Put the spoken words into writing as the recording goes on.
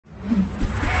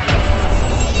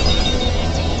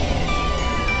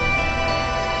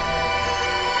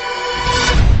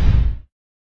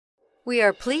We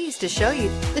are pleased to show you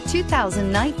the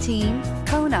 2019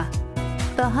 Kona.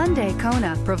 The Hyundai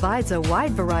Kona provides a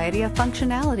wide variety of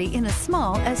functionality in a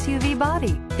small SUV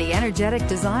body. The energetic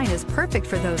design is perfect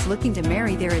for those looking to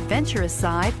marry their adventurous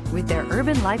side with their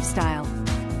urban lifestyle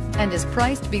and is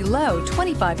priced below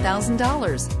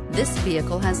 $25,000. This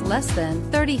vehicle has less than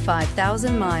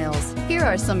 35,000 miles. Here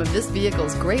are some of this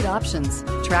vehicle's great options: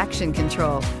 traction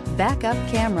control, backup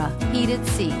camera, heated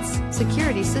seats,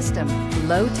 security system,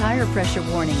 low tire pressure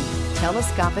warning,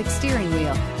 telescopic steering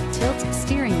wheel, tilt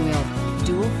steering wheel,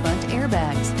 dual front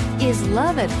airbags. Is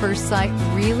love at first sight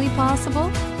really possible?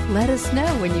 Let us know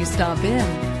when you stop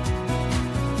in.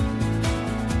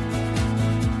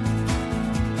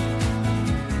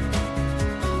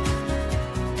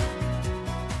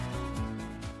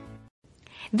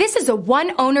 This is a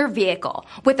one-owner vehicle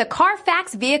with a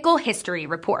Carfax Vehicle History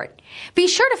Report. Be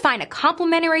sure to find a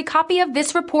complimentary copy of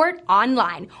this report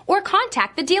online or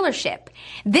contact the dealership.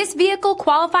 This vehicle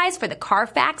qualifies for the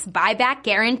Carfax Buyback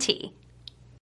Guarantee.